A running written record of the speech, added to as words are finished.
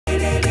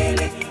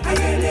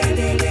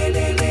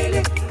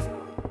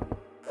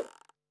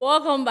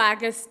Welcome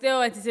back. It's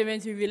still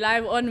Entertainment Review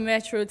live on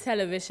Metro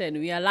Television.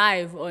 We are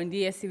live on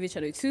DSTV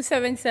channel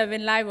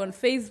 277, live on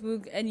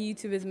Facebook and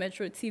YouTube is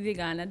Metro TV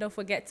Ghana. Don't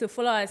forget to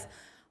follow us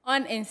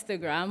on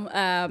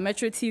Instagram,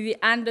 Metro TV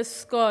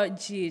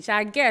 _GH.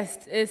 Our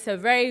guest is a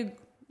very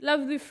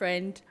lovely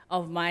friend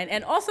of mine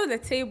and also the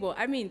table.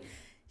 I mean,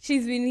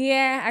 she's been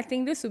here. I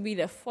think this will be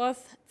the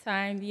fourth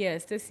time.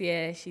 Yes, this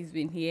year she's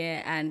been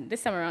here, and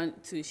this time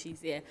around too, she's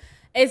here.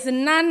 It's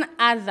none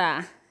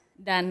other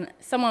than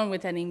someone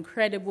with an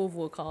incredible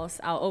vocals.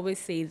 I'll always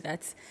say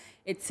that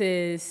it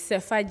is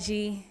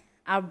SEFA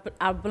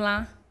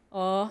Ablan,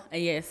 or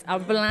yes,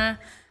 Ablan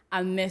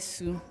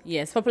Amesu,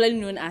 yes, popularly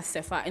known as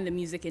SEFA in the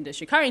music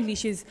industry. Currently,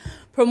 she's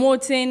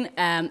promoting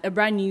a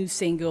brand new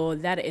single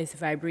that is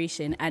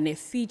Vibration, and it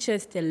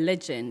features the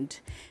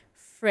legend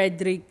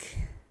Frederick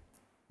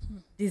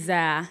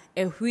Desire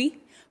Ehui,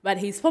 but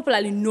he's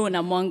popularly known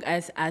among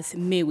us as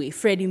Mewe,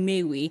 Freddie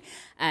Mewe,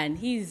 and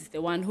he's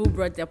the one who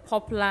brought the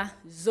popular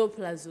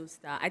Zopla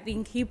Zosta. I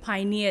think he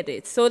pioneered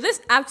it. So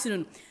this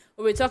afternoon,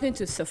 we're talking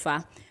to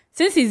SEFA.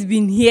 Since he's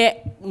been here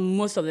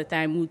most of the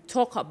time, we'll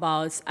talk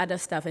about other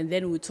stuff, and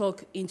then we'll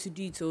talk into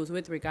details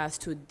with regards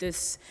to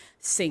this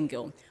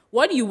single.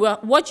 What you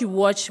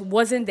watch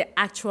wasn't the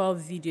actual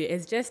video,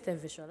 it's just a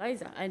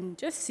visualizer, and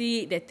just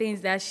see the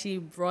things that she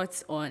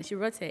brought on. She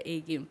brought her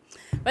A game.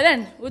 But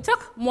then we'll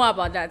talk more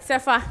about that.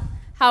 SEFA,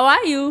 how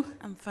are you?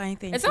 I'm fine,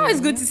 thank you. It's always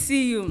good to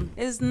see you.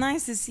 It's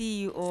nice to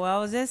see you. Oh, I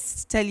was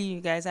just telling you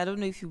guys, I don't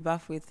know if you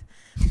bath with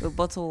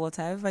bottled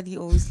water. Everybody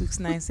always looks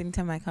nice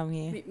anytime I come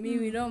here.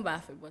 We don't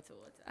bath with bottled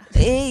water.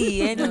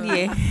 Hey,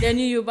 anyway. Then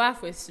you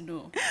bath with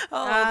snow.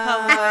 Oh,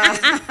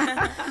 come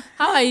on.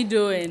 How are you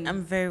doing?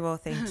 I'm very well,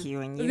 thank you.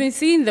 And you? We've been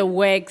seeing the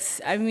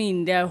works. I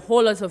mean, there are a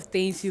whole lot of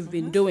things you've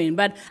been doing.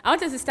 But I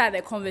wanted to start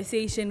the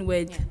conversation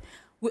with,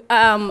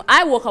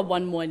 I woke up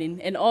one morning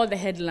and all the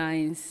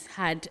headlines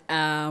had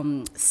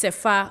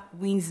SEFA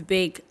wins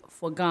big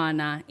for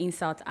Ghana in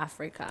South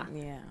Africa.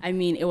 Yeah. I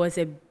mean, it was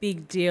a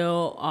big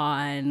deal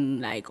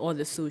on like all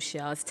the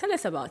socials. Tell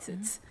us about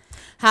it.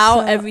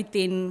 How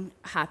everything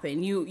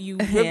happened.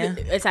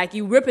 It's like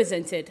you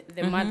represented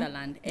the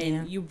motherland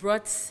and you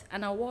brought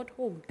an award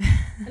home.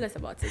 Tell us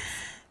about it.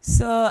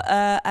 So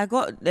I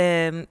got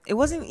it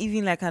wasn't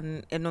even like a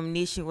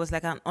nomination, it was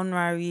like an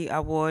honorary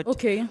award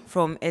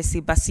from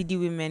SEFA City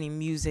Women in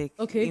Music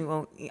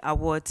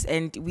awards,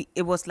 and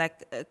it was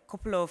like a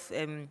couple of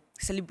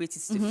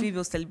celebrities,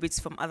 female celebrities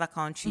from other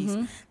countries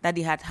that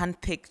they had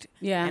handpicked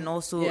and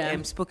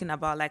also spoken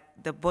about, like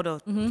the board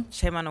of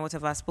chairman or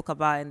whatever spoke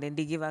about, and then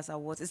they gave us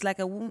awards. It's like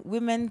a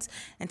women's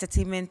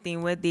entertainment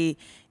thing where they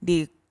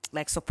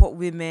like support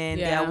women,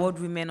 they award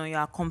women on your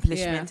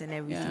accomplishments and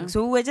everything.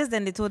 So we were just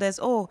then, they told us,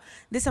 oh,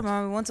 this time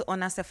around we want to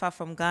honor SEFA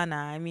from Ghana.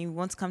 I mean, we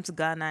want to come to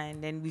Ghana,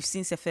 and then we've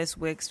seen SEFA's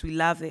works, we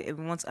love it, and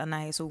we want to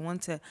honor her. So we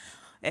want to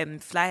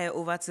fly her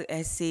over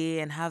to SA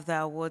and have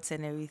the awards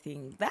and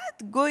everything.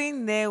 That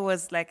going there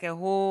was like a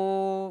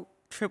whole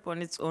trip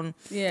on its own.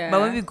 But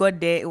when we got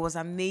there, it was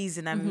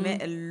amazing. I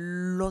met a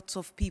lot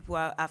of people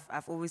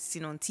I've always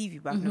seen on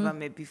TV, but I've never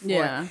met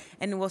before.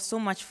 And it was so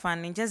much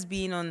fun. And just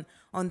being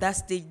on that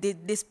stage,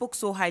 they spoke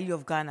so highly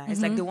of Ghana.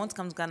 It's like they want to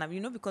come to Ghana,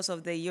 because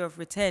of the year of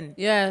return.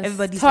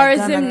 Everybody's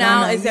tourism like, Ghana,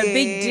 now Ghana, is a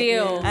big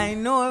deal. I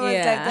know,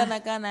 everyone's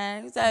like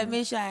Ghana. So I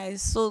made sure I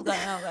sold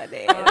Ghana over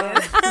there.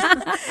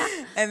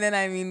 And then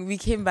I mean, we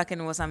came back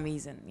and it was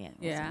amazing. It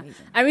was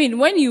amazing. I mean,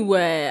 when you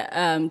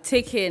were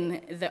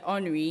taking the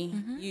honorary,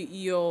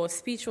 your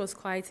speech was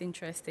quite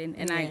interesting,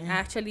 and I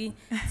actually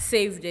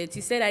saved it.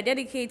 You said, I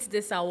dedicate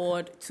this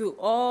award to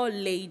all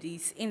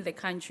ladies in the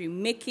country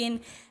making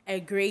a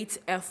great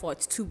effort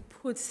to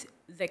put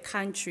the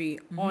country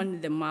on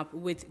the map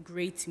with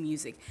great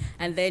music.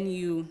 And then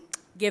you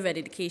give a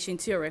dedication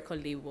to your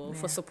record label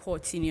for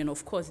supporting you and,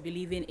 of course,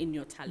 believing in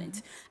your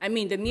talent. I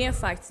mean, the mere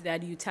fact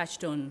that you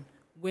touched on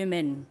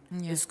women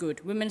is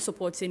good. Women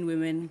supporting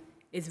women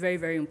is very,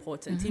 very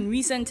important. In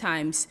recent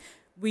times,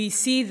 we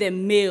see the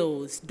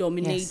males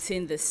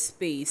dominating the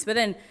space. But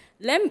then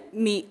let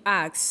me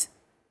ask,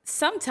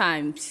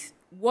 sometimes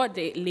what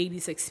the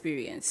ladies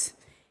experience,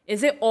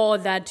 is it all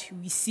that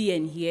we see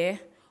and hear,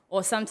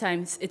 or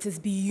sometimes it is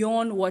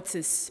beyond what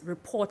is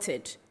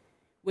reported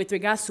with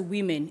regards to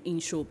women in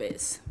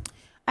showbiz?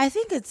 I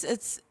think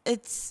it's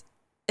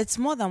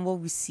more than what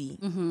we see.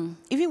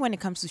 Even when it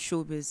comes to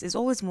showbiz, it's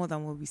always more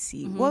than what we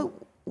see.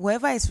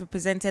 Whatever is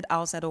represented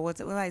outside or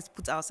whatever is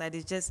put outside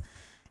is just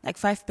like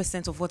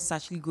 5% of what's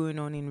actually going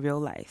on in real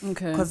life.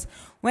 Because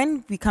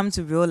when we come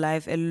to real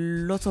life, a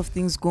lot of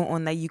things go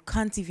on that you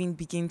can't even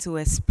begin to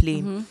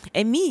explain.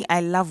 And me,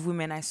 I love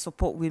women. I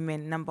support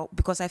women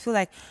because I feel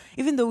like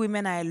even though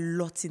women are a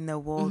lot in the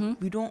world,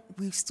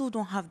 we still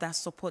don't have that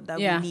support that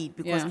we need,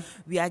 because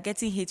we are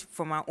getting hate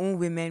from our own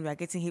women, we are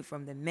getting hate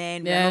from the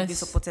men, we are not being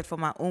supported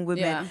from our own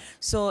women.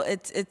 So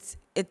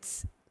it's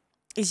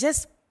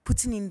just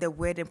putting in the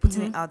word and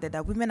putting it out there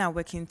that women are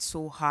working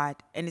so hard,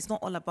 and it's not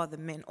all about the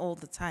men all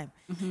the time.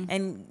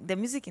 And the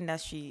music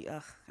industry,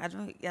 I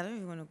don't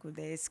even want to go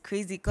there. It's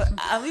crazy. 'Cause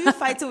I'm even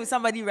fighting with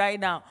somebody right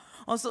now.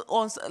 Also,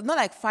 not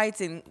like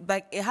fighting,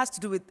 like it has to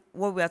do with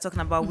what we are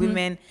talking about,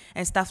 women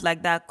and stuff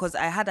like that. Because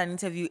I had an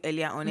interview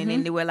earlier on, and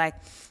then they were like,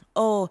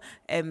 "Oh,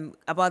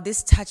 about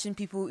this touching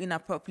people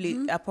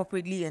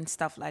inappropriately and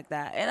stuff like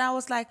that." And I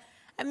was like,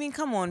 I mean,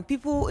 come on,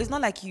 people. It's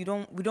not like we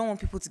don't want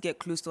people to get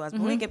close to us, but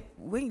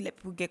when you let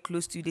people get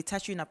close to you, they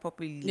touch you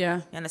inappropriately.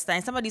 Yeah, you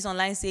understand? Somebody's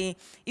online saying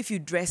if you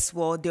dress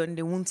well, then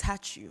they won't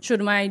touch you.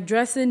 Should my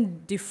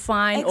dressing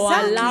define or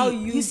allow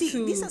you? You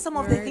see, these are some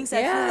of the things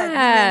I feel like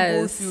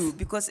women go through,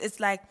 because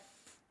it's like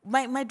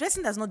my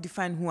dressing does not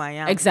define who I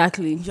am.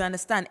 Exactly. You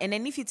understand? And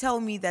then if you tell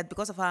me that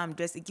because of how I'm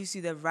dressed, it gives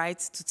you the right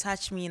to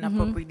touch me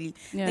inappropriately,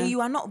 then you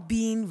are not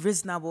being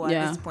reasonable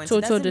at this point.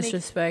 Total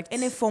disrespect.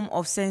 Any form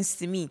of sense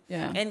to me.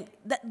 Yeah. And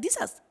these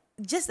are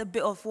just a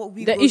bit of what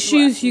the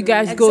issues you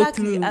guys go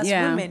through as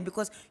women,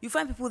 because you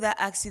find people that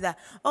ask you that,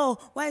 oh,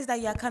 why is that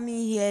you are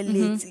coming here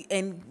late,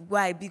 and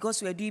why?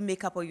 Because you are doing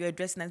makeup or you are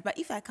dressed nice. But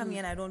if I come here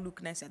and I don't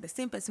look nice, you're the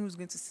same person who's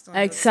going to sit on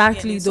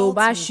exactly they'll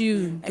bash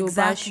you.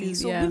 Exactly.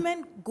 So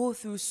women go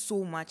through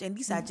so much, and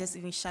these are just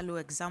even shallow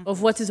examples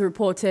of what is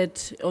reported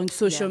on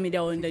social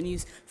media or in the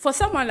news. For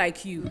someone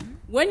like you,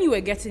 when you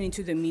were getting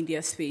into the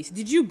media space,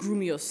 did you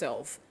groom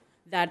yourself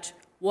that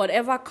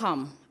whatever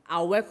come,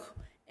 I'll work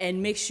and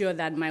make sure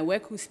that my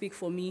work will speak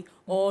for me,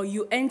 or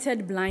you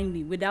entered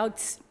blindly without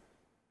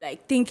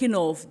like thinking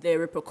of the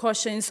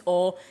repercussions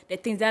or the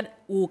things that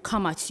will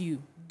come at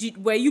you?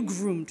 Were you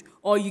groomed,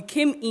 or you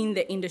came in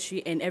the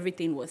industry and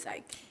everything was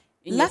like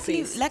in your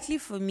face? Luckily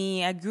for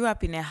me, I grew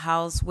up in a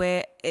house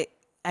where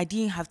I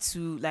didn't have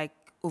to like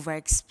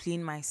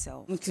over-explain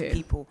myself to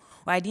people,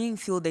 or I didn't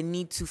feel the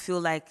need to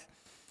feel like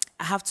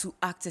I have to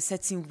act a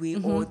certain way,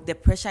 or the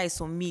pressure is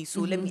on me,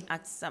 so let me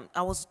act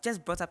I was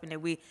just brought up in a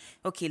way,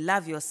 okay,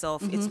 love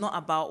yourself. It's not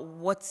about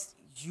what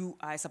you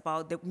are, it's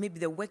about maybe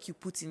the work you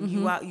put in.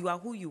 You are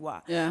who you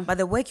are. But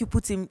the work you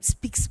put in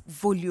speaks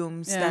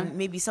volumes than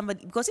maybe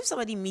somebody, because if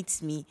somebody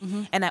meets me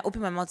and I open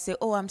my mouth to say,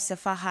 oh, I'm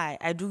SEFA, hi,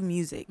 I do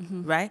music,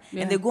 right?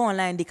 And they go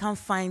online, they can't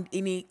find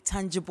any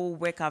tangible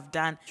work I've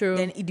done.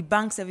 Then it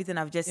debunks everything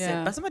I've just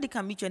said. But somebody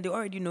can meet you and they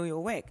already know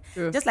your work.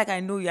 Just like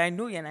I know you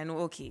and I know,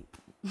 okay,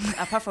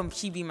 apart from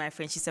she being my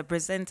friend, she's a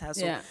presenter,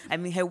 so I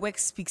mean her work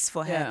speaks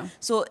for her.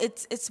 So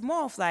it's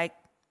more of like,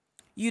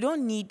 you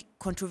don't need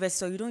controversy,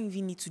 so you don't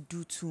even need to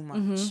do too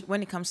much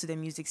when it comes to the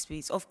music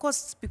space. Of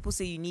course, people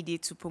say you need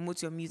it to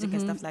promote your music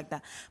and stuff like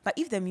that. But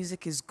if the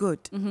music is good,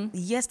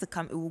 years to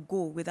come, it will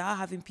go without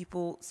having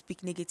people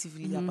speak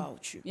negatively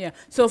about you. Yeah.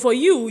 So for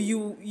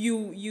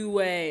you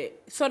were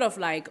sort of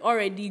like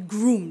already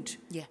groomed.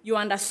 Yeah. You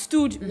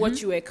understood what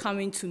you were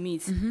coming to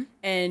meet,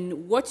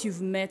 and what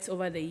you've met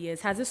over the years.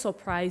 Has it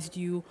surprised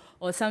you,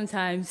 or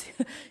sometimes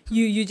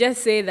you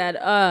just say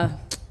that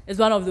it's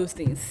one of those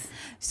things?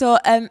 So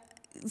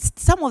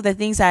some of the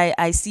things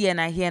I see and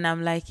I hear, and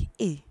I'm like,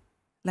 hey,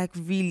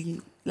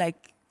 really,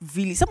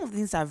 some of the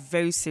things are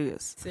very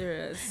serious.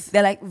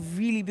 They're like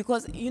really,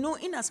 because, you know,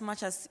 in as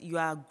much as you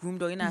are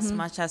groomed, or in as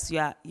much as you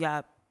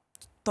are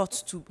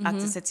taught to act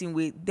a certain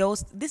way,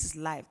 this is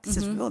life. This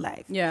is real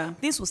life. Yeah.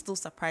 Things will still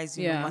surprise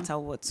you no matter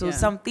what. So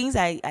some things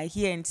I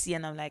hear and see,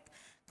 and I'm like,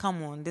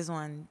 come on, this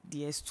one,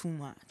 is too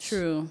much.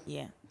 True.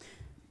 Yeah.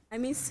 I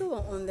mean, still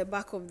on the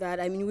back of that,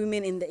 I mean,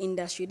 women in the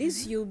industry,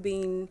 this you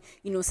being,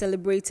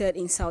 celebrated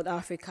in South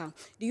Africa.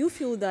 Do you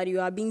feel that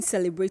you are being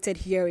celebrated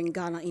here in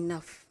Ghana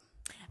enough?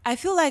 I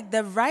feel like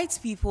the right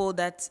people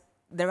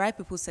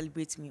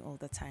celebrate me all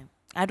the time.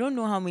 I don't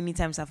know how many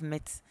times I've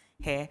met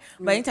her,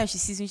 but anytime she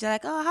sees me, she's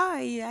like, oh, how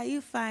are you? Are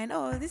you fine?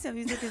 Oh, this is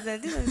music, is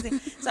that, this is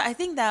music. So I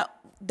think that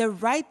the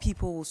right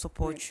people will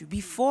support you.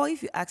 Before,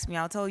 if you ask me,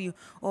 I'll tell you,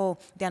 oh,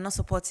 they are not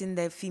supporting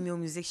the female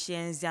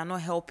musicians, they are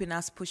not helping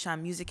us push our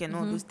music and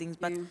all those things.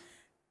 But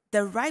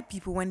the right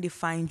people, when they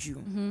find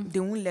you, they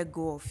won't let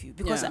go of you.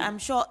 Because I'm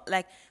sure,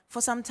 like,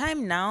 for some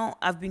time now,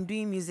 I've been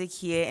doing music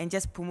here and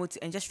just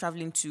promoting and just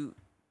traveling to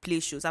play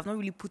shows. I've not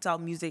really put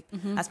out music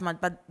as much,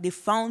 but they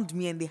found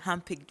me and they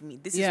handpicked me.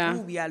 This is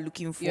who we are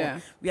looking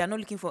for. We are not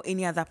looking for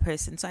any other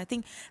person. So I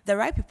think the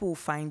right people will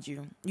find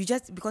you.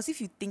 Because if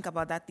you think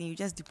about that thing, you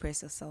just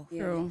depress yourself.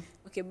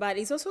 Okay, but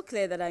it's also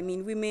clear that, I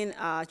mean, women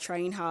are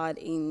trying hard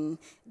in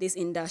this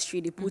industry.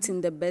 They put in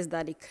the best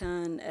that they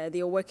can. They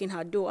are working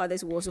hard, though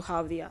others will also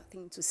have their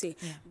thing to say.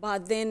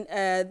 But then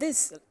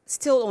this,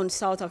 still on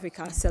South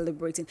Africa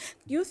celebrating,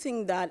 do you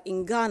think that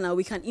in Ghana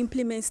we can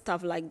implement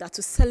stuff like that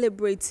to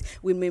celebrate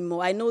women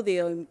more? I know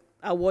there are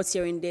awards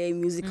here and there,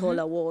 musical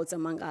awards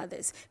among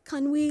others.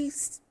 Can we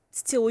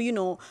still,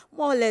 more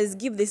or less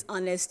give this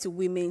honors to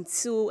women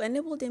to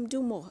enable them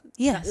do more?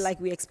 Yes.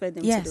 Like we expect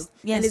them to do.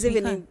 Yes, and is it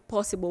even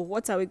possible?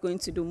 What are we going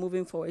to do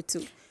moving forward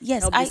to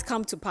help this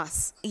come to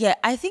pass? Yeah,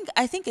 I think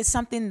it's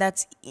something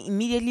that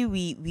immediately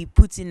we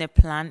put in a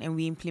plan and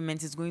we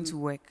implement, is going to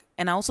work.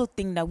 And I also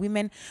think that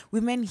women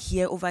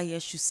here over here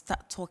should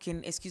start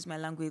talking, excuse my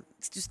language,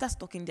 to start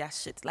talking their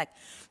shit. Like,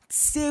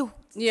 tell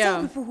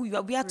people who you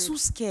are. We are too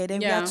scared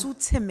and we are too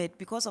timid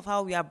because of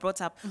how we are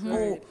brought up.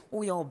 You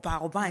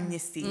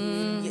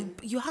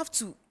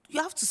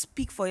have to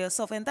speak for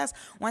yourself. And that's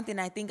one thing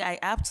I think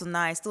up to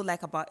now I still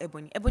like about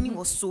Ebony. Ebony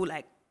was so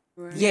like,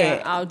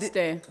 out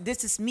there.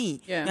 This is me.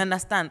 You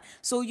understand?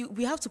 So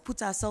we have to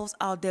put ourselves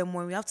out there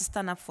more. We have to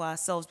stand up for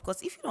ourselves,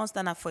 because if you don't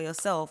stand up for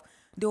yourself,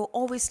 they will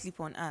always sleep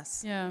on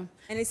us. And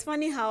it's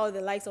funny how the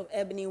likes of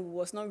Ebony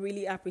was not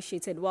really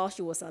appreciated while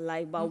she was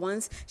alive, but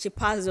once she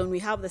passes on, we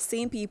have the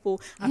same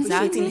people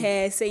appreciating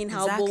her, saying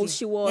how bold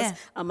she was,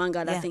 among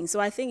other things.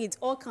 So I think it's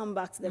all come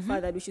back to the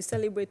fact that we should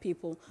celebrate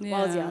people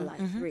while they're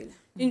alive, really.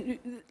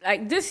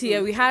 Like this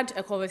year, we had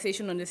a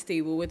conversation on this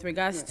table with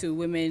regards to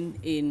women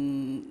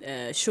in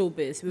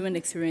showbiz, women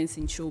experience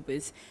in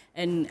showbiz.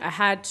 And I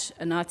had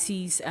an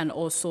artist and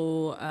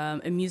also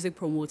a music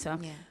promoter.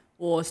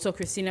 So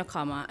Christina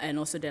Kama and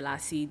also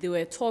Delasi, they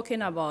were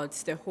talking about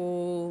the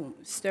whole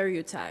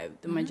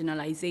stereotype, the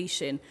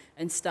marginalization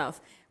and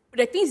stuff. But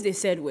the things they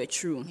said were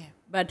true.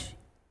 But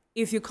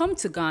if you come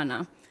to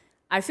Ghana,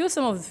 I feel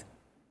some of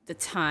the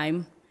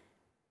time,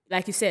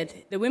 like you said,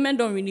 the women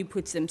don't really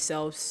put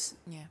themselves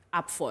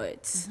up for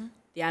it.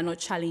 They are not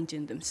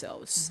challenging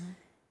themselves.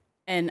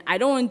 And I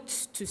don't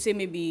want to say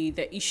maybe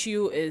the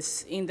issue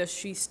is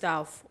industry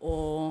staff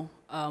or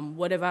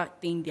whatever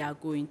thing they are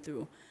going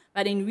through.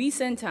 But in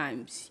recent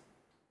times,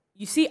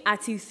 you see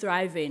artists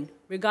thriving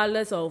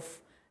regardless of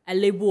a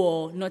label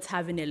or not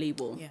having a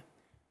label.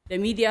 The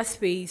media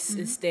space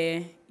is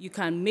there. You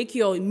can make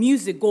your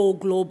music go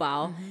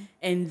global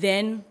and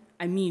then,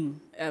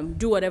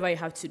 do whatever you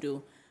have to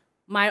do.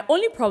 My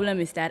only problem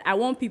is that I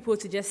want people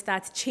to just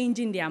start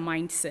changing their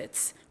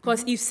mindsets.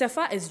 Because if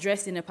SEFA is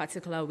dressed in a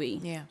particular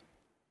way,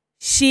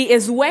 she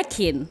is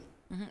working.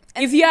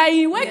 If you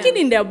are working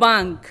in the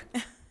bank,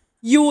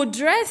 you will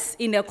dress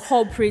in a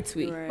corporate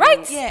way,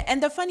 right? Yeah,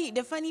 and the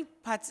funny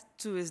part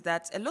too is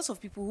that a lot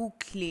of people who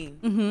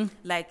claim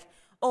like,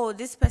 oh,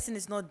 this person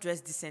is not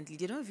dressed decently,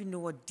 they don't even know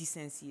what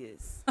decency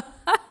is.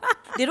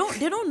 They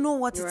don't know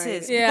what it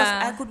is. Because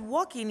I could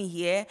walk in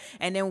here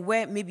and then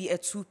wear maybe a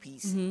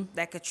two-piece,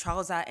 like a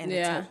trouser and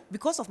a top.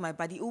 Because of my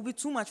body, it will be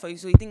too much for you.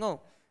 So you think, oh,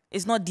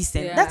 it's not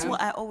decent. That's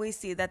what I always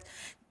say, that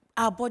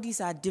our bodies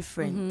are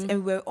different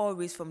and we're all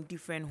raised from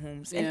different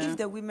homes. And if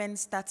the women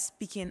start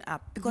speaking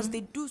up, because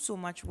they do so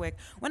much work.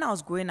 When I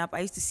was growing up, I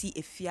used to see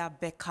Efia,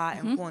 Becca,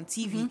 and go on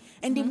TV,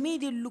 and they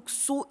made it look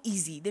so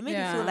easy. They made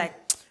it feel like,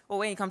 oh,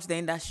 when you come to the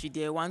industry,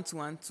 they're 1, 2,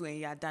 1, 2, and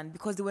you're done.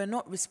 Because they were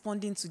not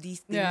responding to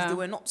these things. They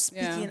were not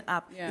speaking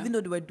up, even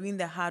though they were doing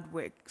the hard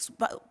work. So,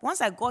 but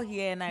once I got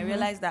here and I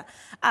realized that,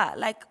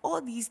 like,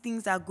 all these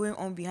things are going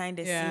on behind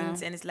the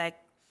scenes, and it's like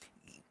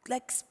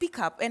speak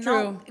up, and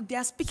now they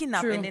are speaking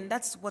up, and then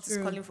that's what is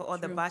calling for all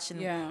the bashing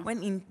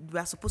when we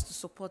are supposed to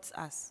support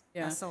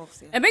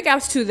ourselves. A big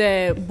ups to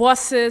the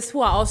bosses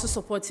who are also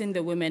supporting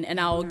the women, and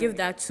I'll give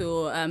that to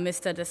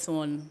Mr. This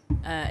one.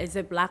 Is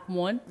it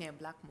Blackmon? Yeah,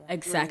 Blackmon.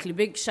 Exactly.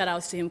 Big shout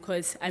outs to him,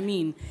 because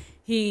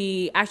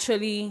he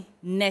actually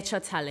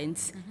nurtured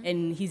talents,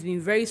 and he's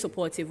been very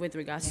supportive with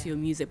regards to your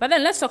music. But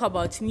then let's talk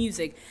about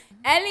music.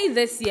 Early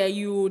this year,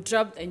 you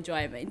dropped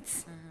Enjoyment.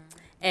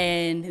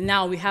 And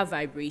now we have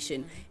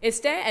Vibration.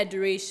 Is there a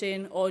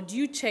duration, or do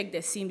you check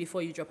the scene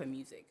before you drop a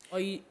music? Or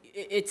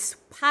it's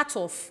part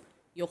of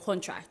your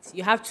contract?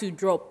 You have to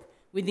drop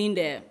within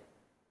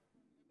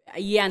a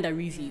year under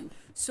review.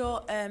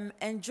 So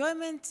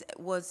Enjoyment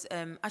was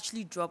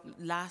actually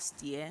dropped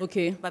last year.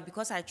 But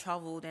because I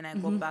traveled and I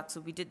got back, so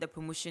we did the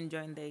promotion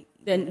during the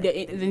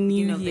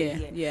new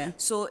year. Yeah.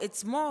 So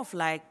it's more of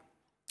like,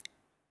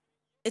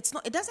 it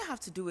doesn't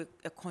have to do with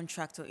a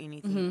contract or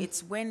anything.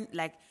 It's when,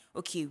 like,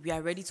 okay, we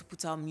are ready to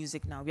put our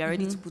music now. We are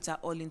ready to put our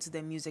all into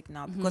the music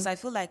now. Because I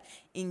feel like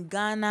in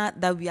Ghana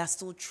that we are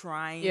still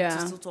trying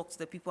to still talk to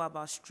the people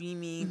about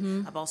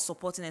streaming, about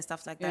supporting and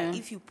stuff like that.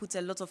 If you put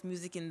a lot of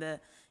music in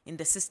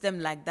the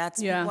system like that,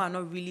 people are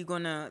not really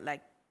gonna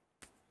like.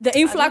 The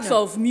influx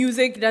of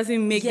music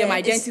doesn't make them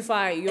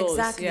identify yours.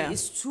 Exactly,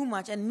 it's too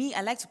much. And me,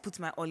 I like to put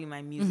my all in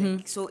my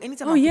music. So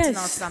anytime I'm putting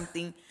out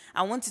something,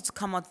 I want it to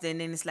come out there,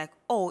 and then it's like,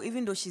 oh,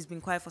 even though she's been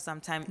quiet for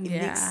some time, it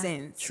makes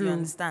sense. You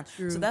understand?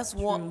 So that's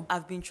what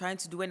I've been trying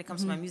to do when it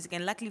comes to my music.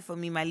 And luckily for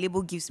me, my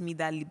label gives me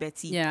that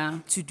liberty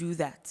to do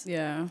that.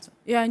 Yeah,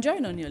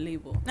 enjoying on your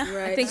label.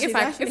 I think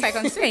if I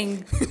can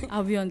sing,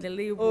 I'll be on the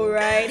label. All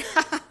right.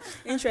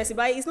 Interesting.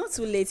 But it's not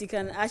too late. You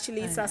can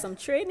actually start some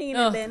training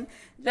and then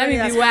let me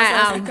be where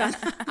I am.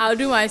 I'll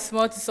do my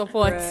small to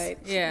support. Right.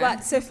 But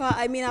SEFA,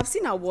 I've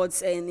seen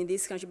awards in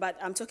this country, but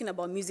I'm talking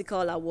about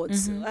musical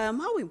awards.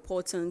 How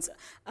important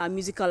are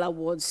musical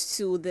awards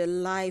to the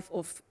life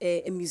of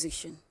a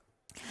musician?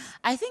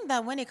 I think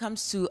that when it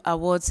comes to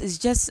awards, it's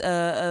just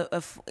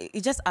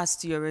it just adds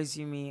to your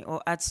resume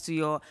or adds to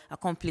your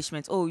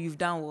accomplishments. Oh, you've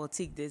done well,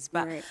 take this.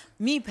 But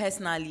me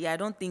personally, I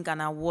don't think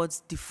an award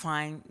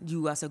defines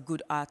you as a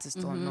good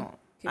artist or not.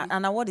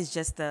 An award is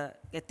just a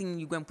thing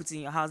you go and put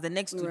in your house. The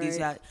next 2 days,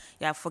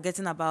 you are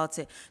forgetting about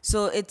it.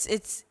 So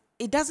it's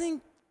it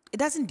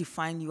doesn't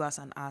define you as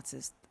an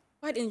artist.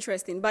 Quite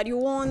interesting. But you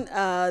won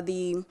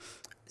the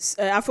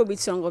Afrobeat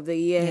Song of the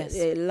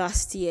Year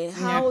last year.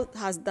 How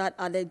has that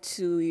added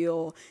to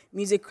your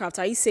music craft?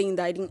 Are you saying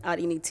that I didn't add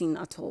anything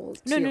at all?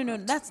 No.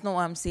 That's not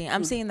what I'm saying.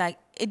 I'm saying like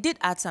it did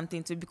add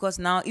something to it, because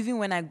now even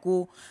when I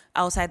go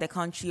outside the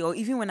country, or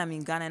even when I'm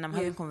in Ghana and I'm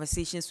having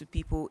conversations with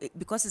people,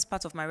 because it's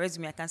part of my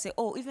resume, I can say,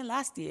 oh, even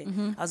last year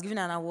I was given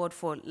an award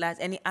for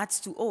last, and it adds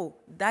to, oh,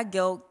 that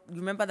girl,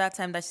 remember that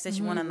time that she said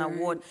she won an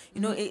award?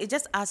 You know, it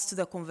just adds to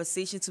the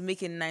conversation to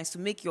make it nice, to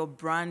make your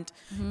brand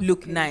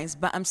look nice.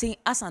 But I'm saying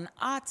as an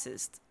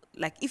artist,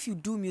 like if you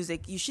do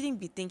music, you shouldn't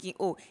be thinking,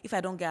 oh, if I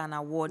don't get an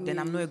award, then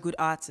I'm not a good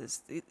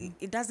artist.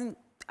 It doesn't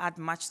add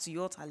much to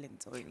your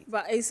talent or anything.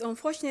 But it's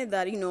unfortunate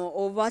that, you know,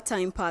 over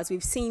time past,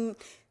 we've seen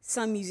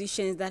some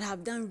musicians that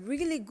have done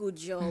really good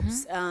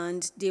jobs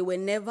and they were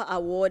never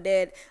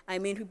awarded. I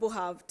mean, people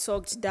have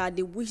talked that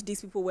they wish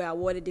these people were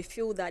awarded. They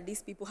feel that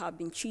these people have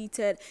been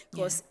cheated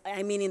because,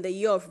 I mean, in the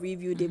year of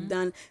review, they've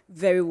done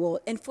very well.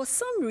 And for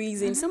some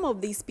reason, some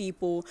of these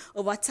people,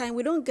 over time,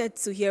 we don't get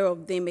to hear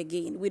of them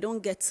again. We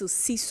don't get to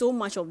see so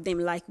much of them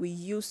like we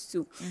used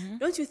to.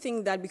 Don't you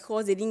think that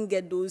because they didn't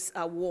get those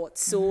awards,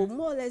 so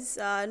more or less,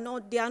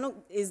 they are not,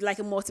 is like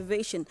a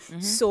motivation.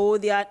 So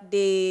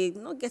they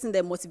not getting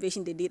the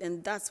motivation they did,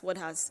 and that's what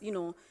has, you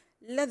know,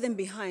 left them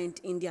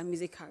behind in their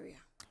music career?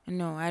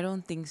 No, I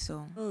don't think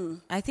so.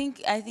 I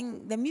think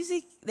the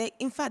music,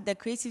 in fact, the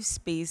creative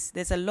space,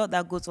 there's a lot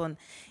that goes on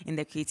in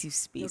the creative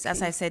space,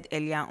 as I said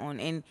earlier on.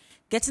 And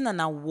getting an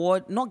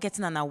award, not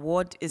getting an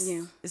award is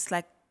it's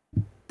like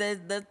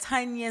the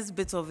tiniest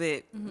bit of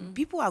it.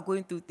 People are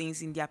going through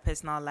things in their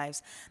personal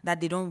lives that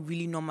they don't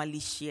really normally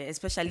share,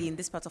 especially in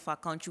this part of our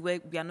country where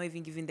we are not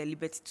even given the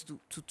liberty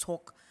to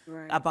talk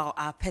about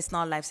our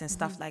personal lives and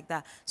stuff like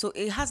that. So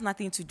it has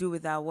nothing to do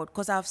with the award,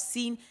 because I've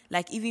seen,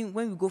 like, even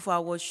when we go for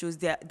award shows,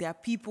 there are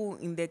people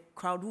in the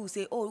crowd who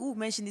say, oh, who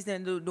mentioned this,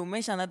 and they'll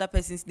mention another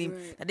person's name,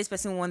 that this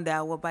person won the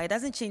award. But it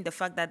doesn't change the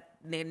fact that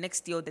the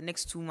next year or the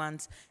next 2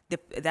 months, the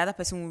other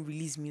person will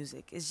release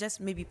music. It's just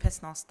maybe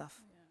personal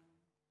stuff.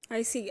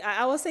 I see.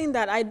 I was saying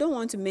that I don't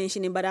want to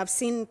mention it, but I've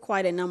seen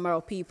quite a number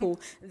of people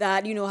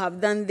that, you know,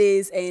 have done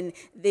this and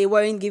they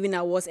weren't given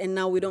awards, and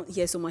now we don't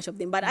hear so much of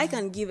them. But I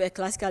can give a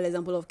classical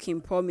example of King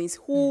Promise,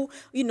 who,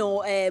 you know,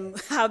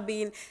 have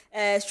been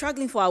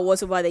struggling for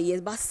awards over the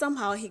years, but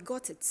somehow he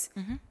got it.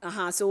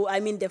 So, I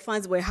mean, the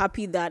fans were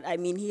happy that, I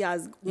mean, he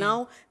has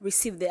now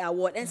received the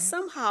award, and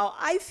somehow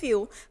I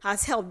feel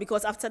has helped,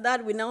 because after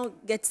that, we now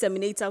get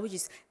Terminator, which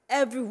is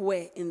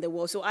everywhere in the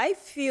world. So I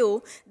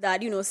feel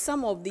that, you know,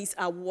 some of these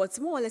awards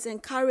more or less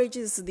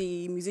encourages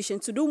the musician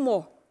to do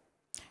more.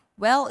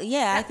 Well,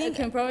 yeah, I think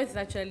King Promise is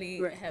actually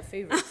her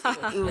favorite.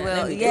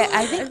 Well, yeah,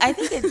 I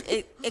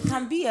think it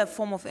can be a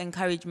form of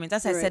encouragement.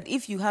 As I said,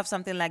 if you have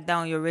something like that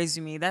on your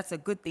resume, that's a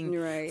good thing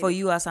for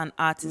you as an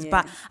artist.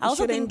 But I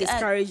also think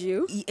discourage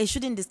you. It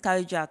shouldn't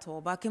discourage you at all.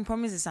 But King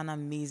Promise is an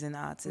amazing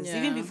artist.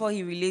 Even before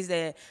he released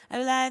I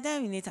was like,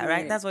 Terminator,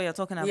 right? That's what you're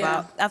talking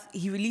about. After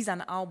he released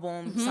an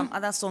album, some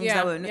other songs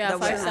that were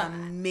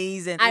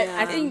amazing.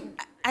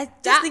 I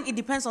just think it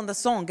depends on the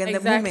song and the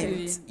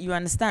moment. You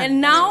understand? And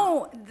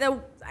now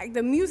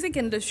the music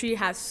industry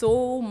has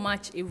so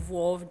much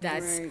evolved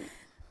that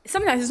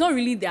sometimes it's not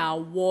really the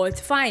award.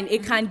 Fine,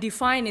 it can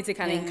define it. It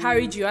can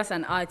encourage you as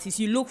an artist.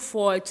 You look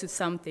forward to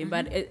something,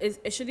 but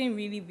it shouldn't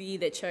really be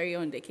the cherry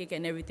on the cake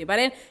and everything. But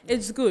then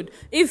it's good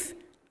if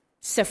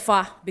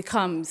SEFA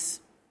becomes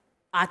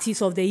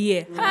Artist of the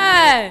Year.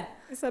 Hey!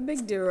 It's a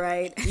big deal,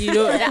 right? You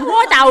know,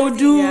 what I will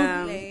do.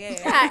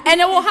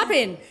 And it will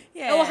happen.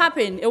 It will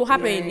happen. It will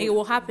happen. It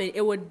will happen. It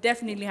will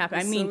definitely happen.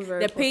 It's I mean, so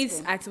the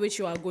pace at which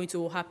you are going to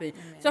will happen.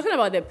 Talking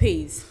about the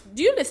pace,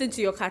 do you listen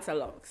to your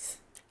catalogs?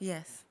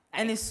 Yes.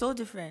 And it's so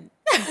different.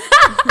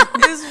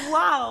 It's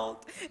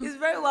wild. It's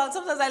very wild.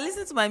 Sometimes I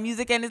listen to my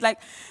music and it's like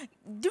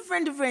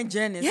different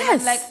journeys.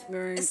 Yes. I'm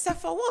like,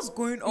 SEFA, what's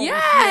going on with you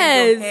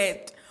in your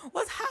head?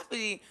 What's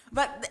happening?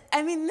 But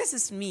I mean, this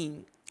is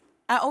me.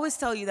 I always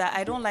tell you that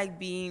I don't like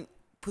being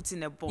put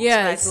in a box.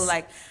 I feel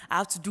like I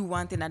have to do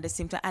one thing at the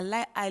same time.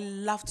 I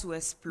love to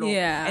explore.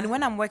 And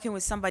when I'm working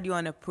with somebody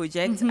on a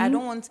project, I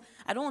don't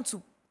want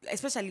to,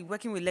 especially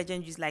working with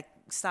legendaries like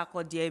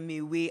Sarko,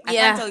 DMA, I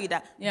can't tell you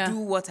that do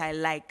what I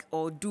like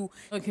or do.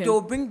 They'll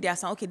bring their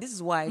sound. Okay, this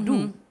is what I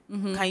do.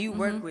 Can you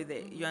work with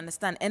it? You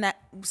understand? And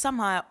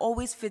somehow I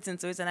always fit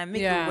into it and I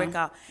make it work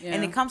out.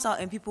 And it comes out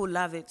and people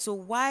love it. So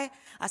why,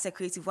 as a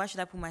creative, why should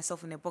I put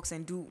myself in a box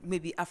and do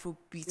maybe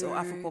Afrobeat or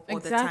Afropop all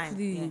the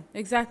time?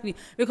 Exactly.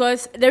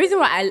 Because the reason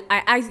why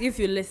I ask if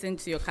you listen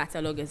to your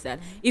catalog is that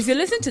if you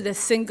listen to the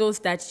singles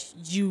that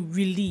you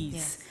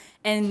release,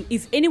 and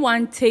if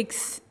anyone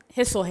takes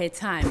his or her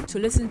time to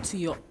listen to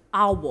your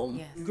album,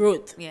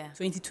 Growth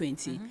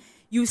 2020,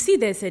 you see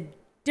there's a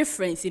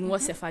difference in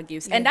what SEFA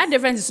gives. And that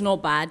difference is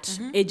not bad.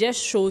 It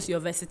just shows your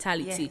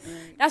versatility.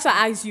 That's why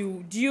I ask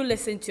you, do you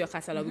listen to your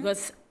catalog?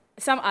 Because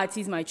some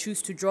artists might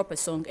choose to drop a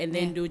song and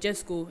then they'll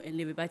just go and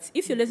leave it. But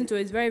if you listen to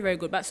it, it's very, very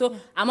good. But so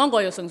among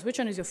all your songs, which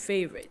one is your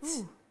favorite?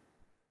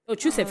 Oh,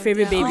 choose a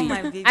favorite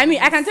baby. I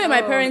mean, I can tell you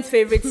my parents'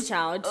 favorite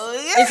child.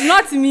 It's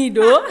not me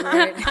though.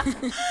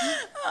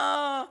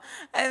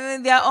 I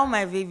mean, they are all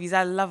my babies.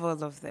 I love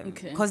all of them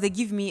because they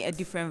give me a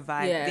different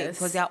vibe.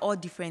 Because they are all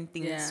different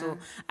things. Yeah. So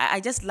I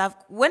just love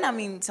when I'm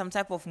in some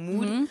type of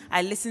mood.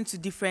 I listen to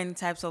different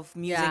types of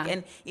music,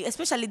 and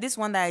especially this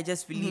one that I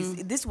just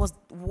released. This was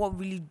what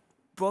really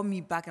brought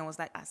me back and was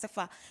like,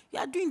 SEFA, you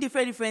are doing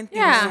different things.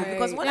 So,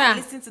 because when I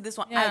listen to this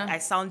one, I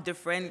sound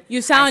different.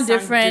 You sound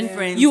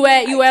different. You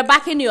were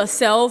backing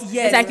yourself.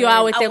 It's like you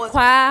are with the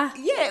choir.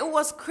 Yeah, it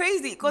was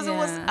crazy because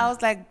I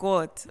was like,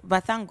 God,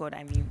 but thank God,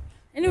 I mean.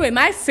 Anyway,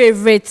 my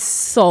favorite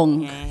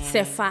song,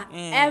 SEFA,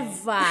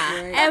 ever.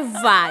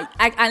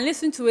 I can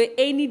listen to it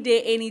any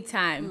day,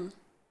 anytime.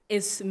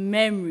 Is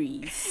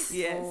Memories.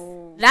 Yes.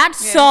 That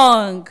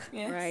song.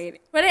 Right.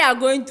 Whether you are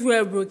going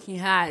through a broken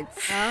heart,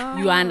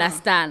 you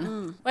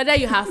understand. Whether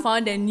you have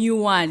found a new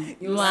one,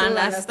 you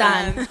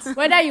understand.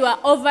 Whether you are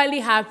overly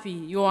happy,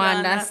 you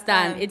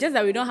understand. It's just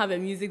that we don't have a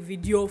music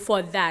video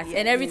for that.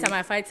 And every time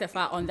I fight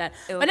SEFA on that.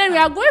 But then we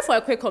are going for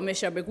a quick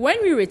commercial break.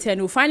 When we return,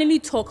 we'll finally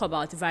talk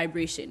about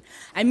Vibration.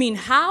 I mean,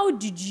 how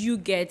did you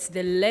get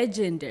the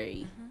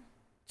legendary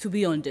to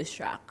be on this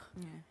track?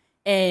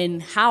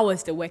 And how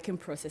was the working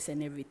process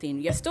and everything?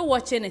 You're still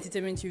watching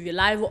Entertainment TV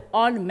live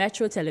on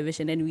Metro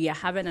Television, and we are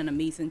having an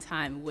amazing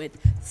time with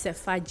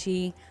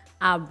Sefaji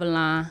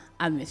Ablan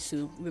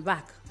Amisu. We'll be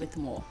back with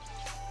more.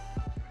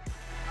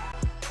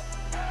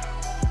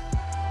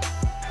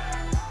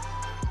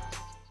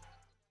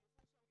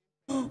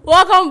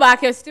 Welcome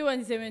back. You're still on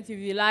Entertainment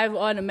TV live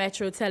on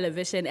Metro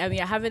Television, and we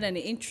are having an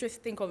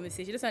interesting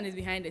conversation. This one is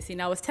behind the scene.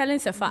 I was telling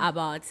SEFA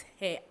about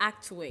her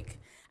artwork.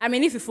 I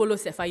mean, if you follow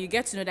SEFA, you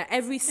get to know that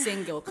every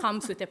single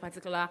comes with a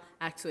particular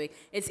artwork.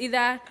 It's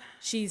either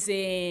she's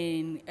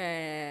in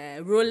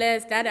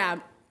rollers that are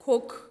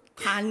Coke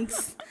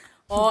cans,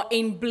 or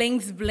in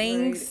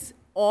blings,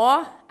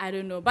 or I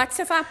don't know. But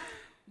SEFA,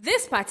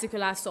 this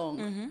particular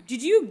song,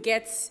 did you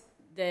get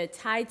the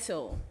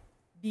title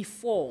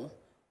before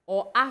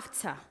or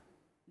after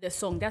the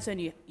song? That's when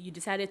you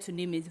decided to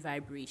name it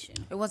Vibration.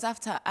 It was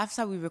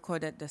after we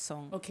recorded the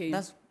song. Okay.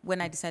 That's when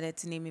I decided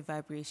to name it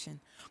Vibration.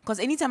 Because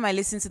anytime I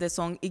listen to the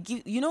song, it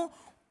gives,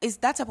 it's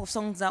that type of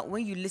songs that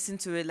when you listen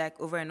to it like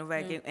over and over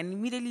again, and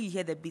immediately you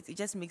hear the beat, it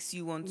just makes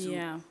you want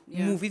to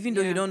move, even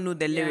though you don't know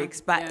the lyrics.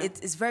 But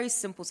it's very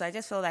simple. So I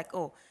just felt like,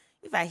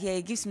 if I hear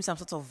it, gives me some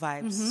sort of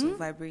vibes. So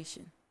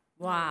Vibration.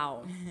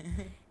 Wow.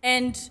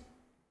 And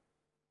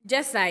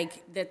just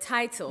like the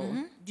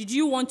title, did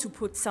you want to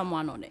put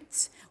someone on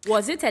it?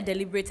 Was it a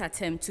deliberate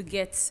attempt to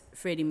get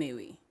Freddie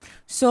Mercury?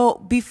 So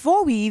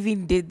before we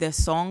even did the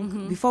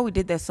song,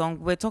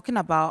 we're talking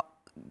about,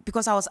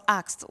 because I was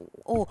asked,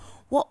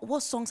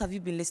 what songs have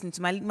you been listening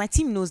to? My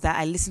team knows that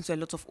I listen to a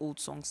lot of old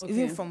songs,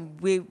 even from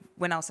way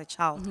when I was a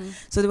child.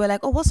 So they were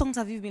like, what songs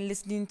have you been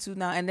listening to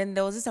now? And then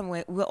there was this time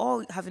where we were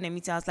all having a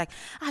meeting. I was like,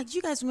 do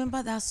you guys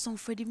remember that song,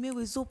 Freddie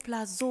Mercury, Zo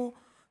Plazo?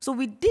 So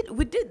we did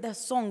the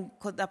song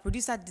because the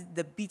producer did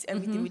the beat,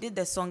 everything. We did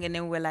the song, and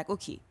then we're like,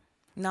 okay,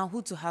 now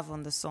who to have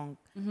on the song?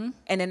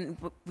 And then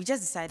we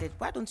just decided,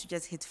 why don't you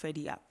just hit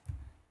Freddie up?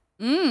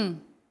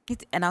 And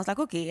I was like,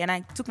 okay. And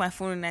I took my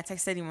phone and I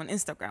texted him on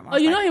Instagram. Oh,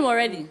 you know him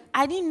already?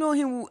 I didn't know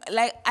him.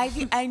 Like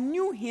I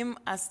knew him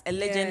as a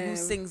legend who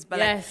sings, but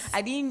like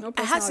I didn't.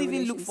 I had to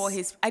even look for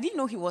his. I didn't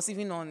know he was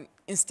even on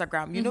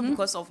Instagram. You know,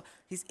 because of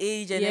his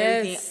age and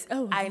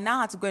everything. I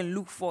now had to go and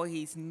look for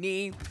his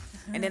name.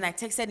 And then I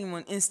texted him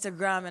on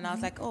Instagram, and I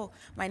was like,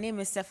 my name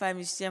is SEFA, I'm a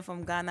musician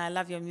from Ghana. I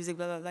love your music,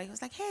 blah, blah, blah. He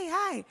was like, hey,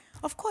 hi.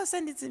 Of course,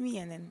 send it to me.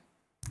 And then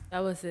that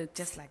was it.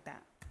 Just like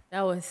that.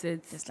 That was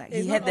it. Just like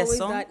he had the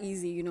song. It's not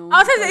easy, you know.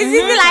 Oh, it's easy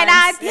like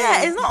that.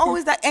 Yeah, it's not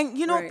always that. And,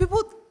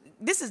 people,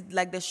 this is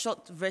like the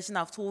short version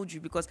I've told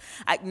you, because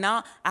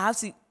now I have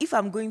to, if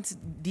I'm going to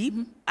deep,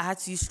 I had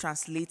to use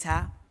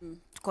translator.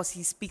 Because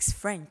he speaks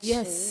French.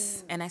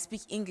 Yes. And I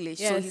speak English.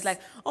 Yes. So he's like,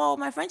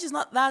 my French is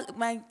not that,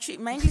 my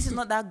English is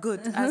not that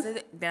good. I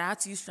said, then I had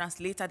to use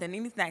translator. Then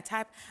anything I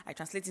type, I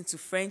translate into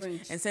French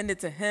and send it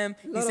to him.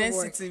 He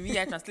sends it to me.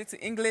 I translate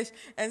to English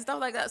and stuff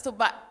like that. So,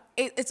 but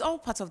it's all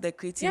part of the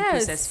creative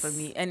process for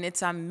me. And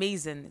it's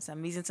amazing. It's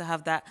amazing to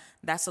have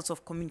that sort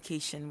of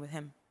communication with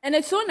him. And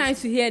it's so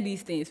nice to hear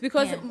these things,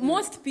 because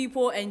most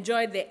people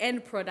enjoy the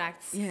end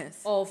products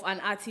of an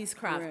artist's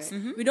craft.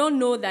 Right. We don't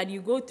know that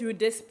you go through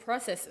this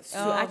process to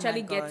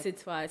actually get it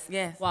to us.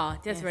 Yes. Wow,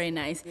 that's very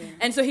nice. Yeah.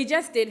 And so he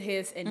just did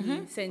his and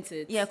he sent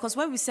it. Yeah, because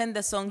when we sent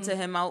the song to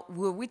him, we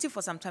were waiting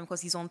for some time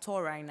because he's on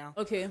tour right now.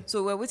 Okay.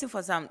 So we were waiting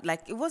for some,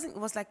 like, it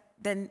was like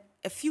then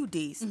a few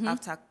days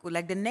after,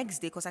 like the next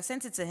day, because I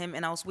sent it to him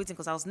and I was waiting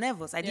because I was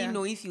nervous. I didn't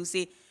know if you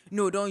say,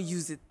 no, don't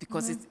use it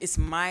because it's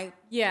my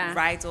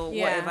right or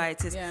whatever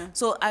it is. Yeah.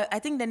 So I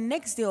think the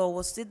next day, or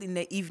was still in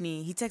the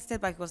evening, he texted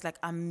back, was like,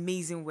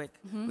 amazing work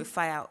with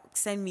fire.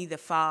 Send me the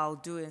file,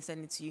 do it and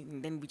send it to you.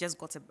 And then we just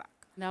got it back.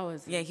 That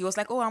was it. He was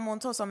like, I'm on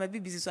tour, so I'm a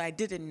bit busy, so I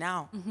did it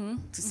now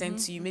to send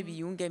to you. Maybe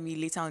you won't get me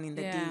later on in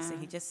the day. So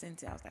he just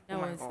sent it. I was like, that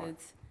was it.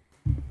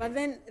 But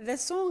then the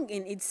song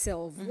in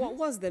itself, what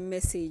was the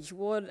message?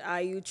 What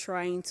are you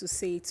trying to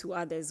say to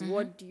others?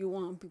 What do you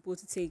want people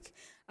to take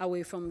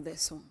away from the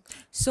song?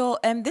 So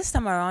this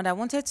time around, I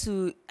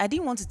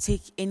didn't want to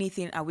take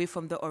anything away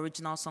from the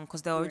original song,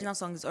 because the original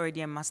song is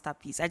already a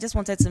masterpiece. I just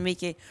wanted to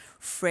make it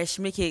fresh,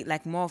 make it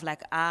like more of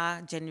like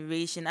our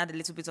generation, add a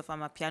little bit of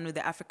Amapiano,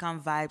 the African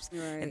vibes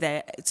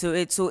to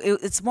it. So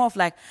it's more of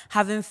like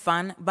having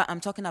fun, but I'm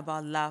talking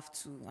about love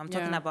too. I'm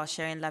talking about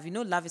sharing love. You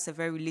know, love is a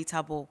very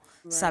relatable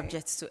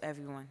subject to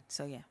everyone.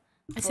 So yeah.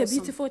 It's a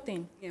beautiful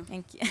thing. Yeah.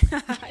 Thank you.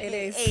 It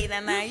is. Hey,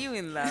 Nana, are you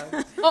in love?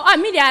 Oh,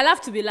 Media, I love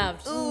to be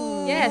loved.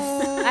 Ooh, yes,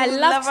 I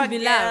love to be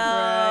loved.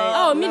 Right.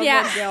 Oh,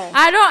 Media,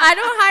 I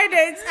don't hide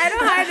it. I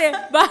don't hide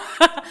it.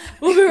 But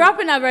we'll be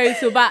wrapping up very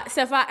soon. But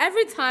Sefa,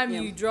 every time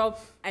you drop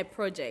a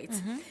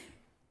project,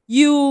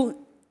 you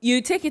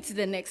take it to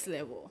the next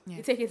level. Yeah.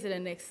 You take it to the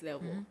next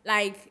level.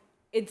 Like,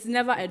 it's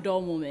never a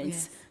dull moment.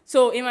 Yes.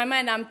 So in my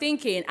mind, I'm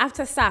thinking,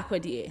 after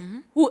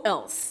Sarkodie, who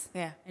else?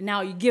 Yeah. And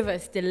now you give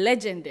us the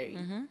legendary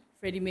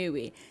Freddie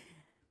Mayweather.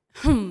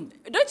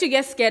 Don't you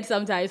get scared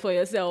sometimes for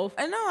yourself?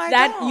 I know, I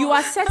that you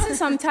are setting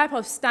some type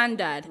of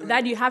standard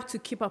that you have to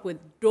keep up with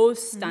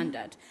those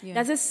standards. Yeah.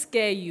 Does it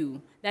scare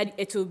you that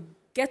it will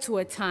get to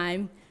a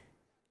time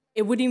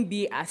it wouldn't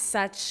be as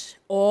such,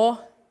 or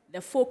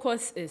the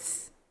focus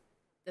is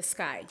the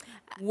sky?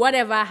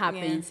 Whatever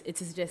happens,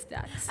 it is just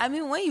that. I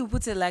mean, when you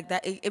put it like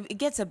that, it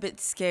gets a bit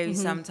scary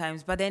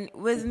sometimes. But then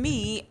with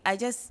me, I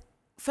just,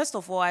 first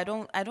of all, I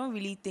don't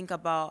really think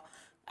about,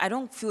 I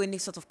don't feel any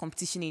sort of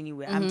competition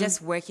anywhere. I'm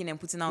just working and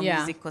putting out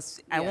music because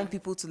I want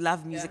people to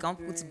love music. I want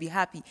people to be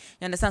happy.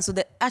 You understand? So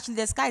actually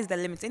the sky is the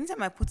limit.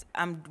 Anytime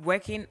I'm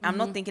working, I'm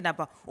not thinking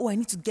about, oh, I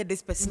need to get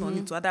this person on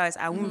it, otherwise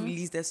I won't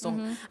release the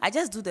song. I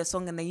just do the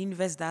song and the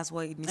universe does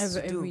what it needs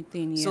to do.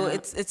 Everything, so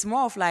it's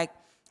more of like,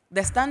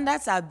 the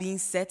standards are being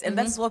set, and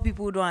that's what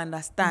people don't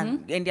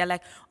understand. And they're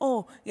like,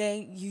 oh, yeah,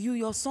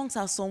 your songs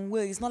are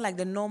somewhere. It's not like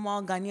the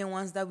normal Ghanaian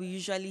ones that we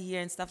usually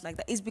hear and stuff like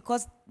that. It's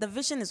because the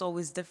vision is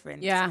always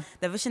different. Yeah.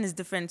 The vision is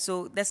different.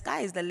 So the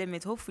sky is the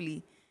limit,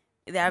 hopefully.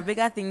 There are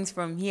bigger things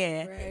from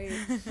here. Right.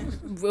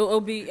 It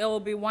will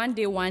be one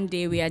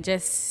day we are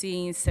just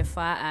seeing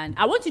SEFA, and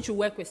I want you to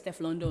work with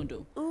Steph London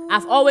though. Ooh.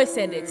 I've always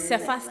said it.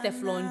 SEFA,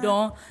 Steph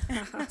London,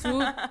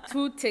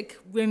 two tech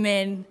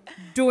women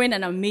doing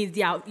an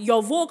amazing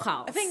your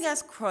vocals. I think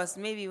that's crossed.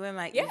 Maybe when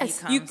my EP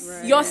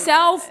comes.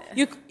 Yourself.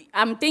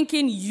 I'm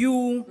thinking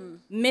you,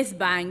 Miss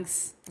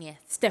Banks,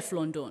 Steph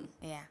London.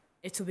 Yeah.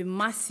 It will be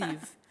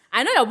massive.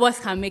 I know your boss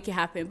can make it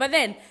happen, but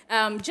then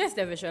just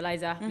the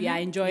visualizer, we are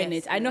enjoying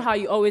it. I know how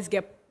you always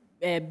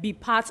be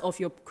part of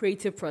your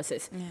creative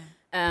process.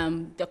 Yeah.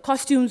 The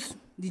costumes,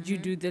 did you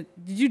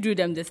do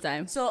them this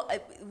time? So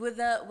with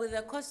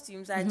the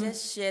costumes, I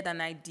just shared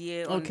an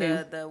idea on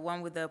the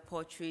one with the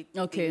portrait.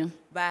 Okay. Thing,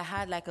 but I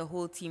had like a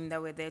whole team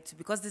that were there too,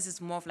 because this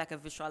is more of like a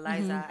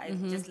visualizer. I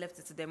just left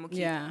it to them.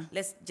 Okay,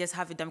 let's just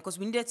have it done, because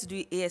we needed to do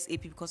it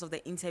ASAP because of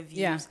the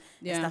interviews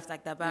and stuff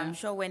like that. But I'm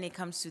sure when it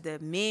comes to the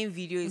main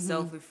video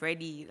itself with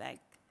Freddie, like,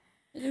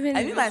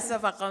 I mean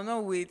myself, I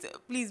cannot wait.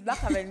 Please,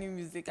 Black Avenue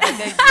Music. I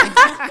beg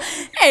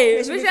you. Hey,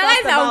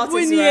 visualize our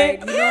right,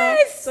 you know?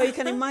 So you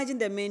can imagine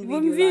the main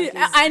video.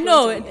 I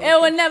know it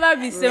will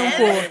never be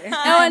simple. It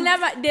will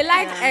never. They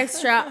like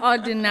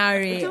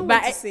extraordinary, but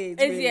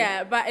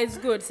but it's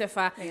good,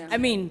 Sefa. Yeah. I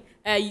mean,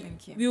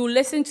 we will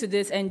listen to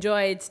this,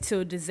 enjoy it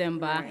till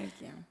December. Right,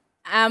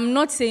 I'm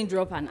not saying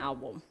drop an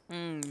album.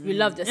 We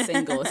love the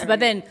singles, but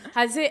then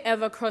has it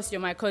ever crossed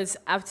your mind? Because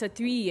after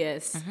 3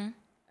 years.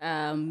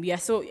 We are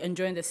so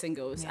enjoying the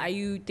singles. Are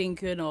you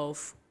thinking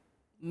of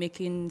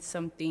making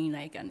something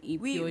like an EP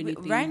or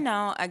anything? Right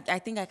now, I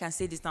think I can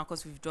say this now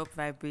because we've dropped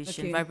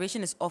Vibration. Okay.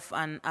 Vibration is off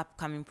an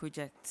upcoming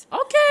project.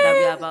 Okay. That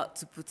we are about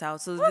to put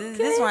out. So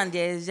this one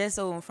there is just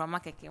from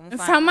Makeke.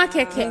 From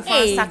Makeke.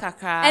 Hey.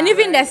 And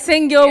even the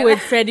single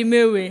with Freddie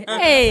Mayweather.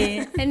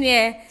 Hey.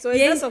 And so is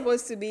that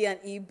supposed to be an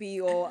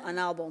EP or an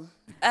album?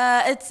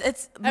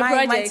 It's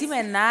my team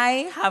and I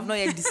have not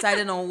yet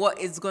decided on what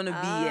it's gonna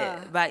be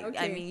yet. But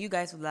I mean, you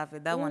guys will love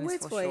it. That one is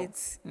for sure.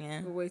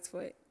 Yeah. We'll wait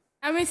for it.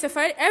 I mean,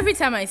 Sefa, every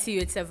time I see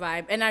you, it's a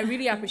vibe. And I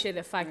really appreciate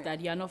the fact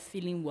that you're not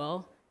feeling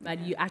well, but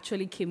you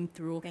actually came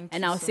through.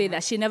 And I'll say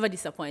that she never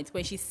disappoints.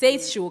 When she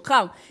says she will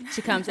come,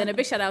 she comes. And a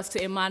big shout out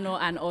to Emmanuel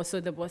and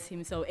also the boss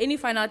himself. Any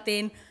final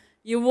thing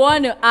you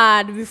want to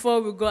add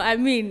before we go? I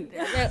mean,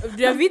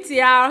 the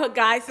VTR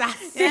guys are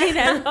saying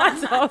a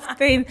lot of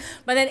things.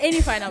 But then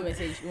any final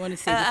message you want to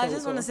say? I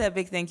just want to say a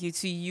big thank you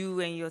to you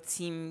and your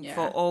team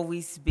for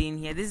always being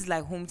here. This is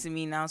like home to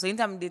me now. So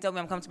anytime they tell me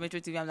I'm coming to Metro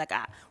TV, I'm like,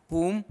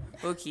 home?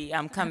 Okay,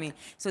 I'm coming.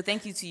 So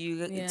thank you to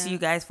you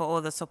guys for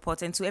all the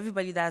support. And to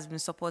everybody that has been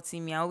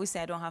supporting me. I always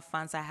say I don't have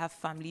fans, I have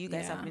family. You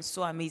guys have been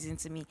so amazing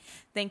to me.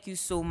 Thank you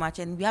so much.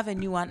 And we have a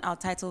new one out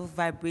titled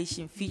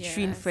Vibration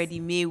featuring Freddie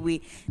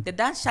Mayweather. The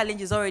dance challenge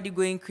is already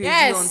going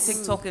crazy on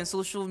TikTok and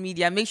social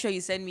media. Make sure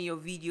you send me your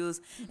videos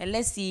and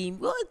let's see.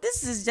 Well,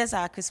 this is just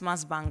our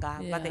Christmas banger,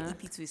 but the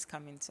EP2 is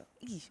coming. So,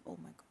 oh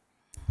my God.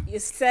 You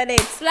said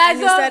it. Like,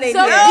 you said it.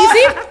 So you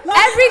see,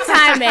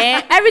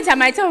 every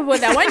time I tell people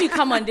that when you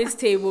come on this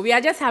table, we are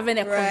just having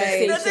a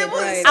conversation.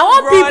 Right. I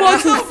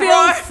want people to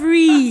feel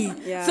free.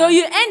 Yeah. So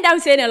you end up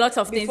saying a lot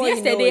of things.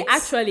 Yesterday,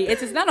 actually,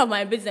 it is none of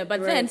my business,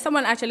 but then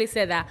someone actually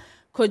said that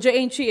Kojo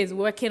Entry is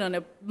working on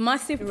a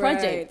massive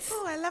project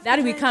I love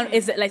that we can.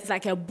 It's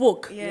like a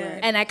book,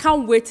 and I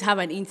can't wait to have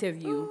an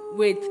interview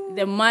with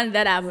the man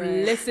that I've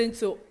listened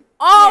to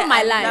all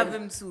my life. I love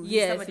him too.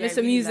 Yes, Mr.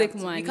 Really Music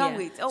Man. You can't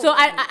wait. So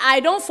I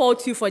don't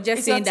fault you for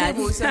just saying that.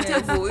 It's your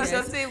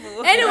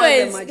table.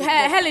 Anyways,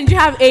 Helen, do you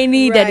have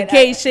any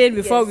dedication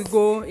before we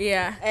go?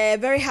 Yeah.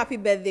 Very happy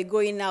birthday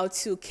going out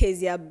to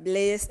Kezia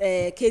Bliss.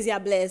 Kezia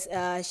Bliss,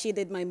 she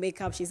did my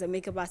makeup. She's a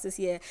makeup artist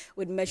here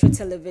with Metro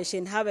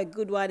Television. Have a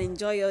good one.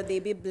 Enjoy your day.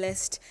 Be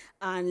blessed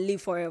and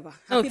live forever.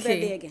 Happy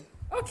birthday again.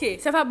 Okay.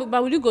 Sefa,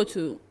 but will you go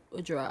to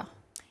Ojura?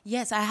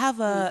 Yes, I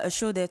have a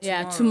show there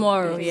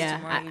tomorrow. Yeah,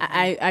 tomorrow.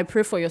 I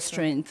pray for your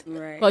strength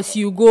because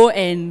you go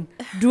and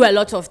do a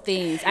lot of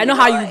things. I know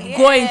how you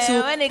go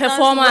into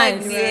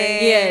performance.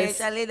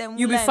 Yes,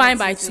 you'll be fine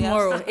by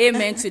tomorrow.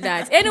 Amen to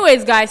that.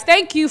 Anyways, guys,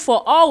 thank you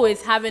for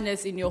always having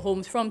us in your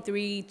homes from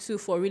 3 to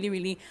 4. Really,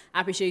 really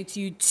appreciate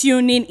you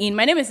tuning in.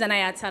 My name is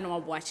Nanaya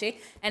Tanwa,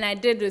 and I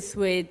did this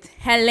with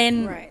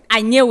Helen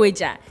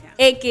Anyeweja,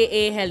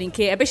 aka Helen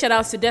K. A big shout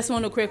out to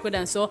Desmond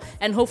Okwekwe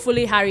and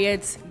hopefully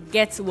Harriet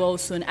gets well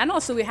soon. And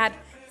also we had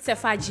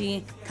SEFA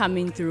G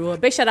coming through. A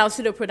big shout out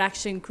to the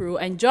production crew.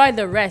 Enjoy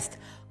the rest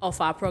of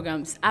our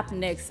programs. Up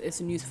next is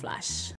News Flash.